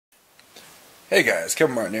Hey guys,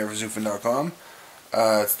 Kevin Martin here for XUFN.com.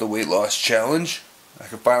 It's the weight loss challenge. I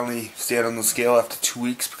could finally stand on the scale after 2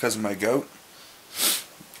 weeks because of my gout.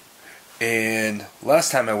 And last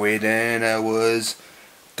time I weighed in, I was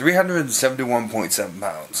 371.7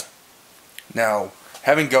 pounds. Now,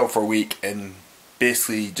 having gout for a week and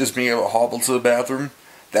basically just being able to hobble to the bathroom,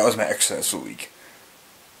 that was my exercise for the week.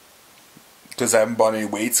 Because I haven't bought any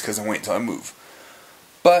weights because I'm waiting until I move.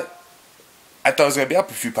 But I thought I was going to be up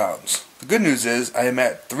a few pounds. The good news is I am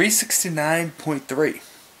at 369.3.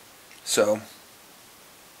 So,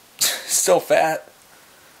 still fat,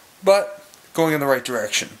 but going in the right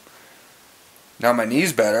direction. Now my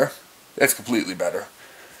knee's better. That's completely better.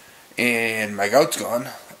 And my gout's gone.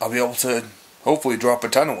 I'll be able to hopefully drop a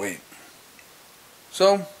ton of weight.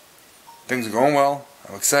 So, things are going well.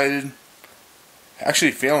 I'm excited.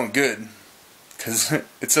 Actually feeling good. Because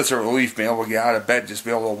it's such a relief being able to get out of bed, just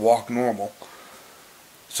be able to walk normal.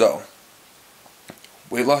 So,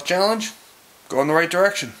 weight loss challenge, go in the right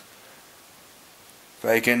direction. If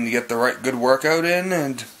I can get the right good workout in,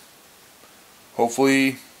 and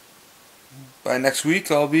hopefully by next week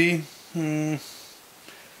I'll be down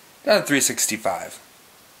to 365.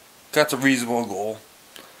 That's a reasonable goal.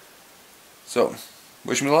 So,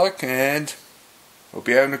 wish me luck, and hope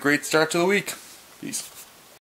you're having a great start to the week. Peace.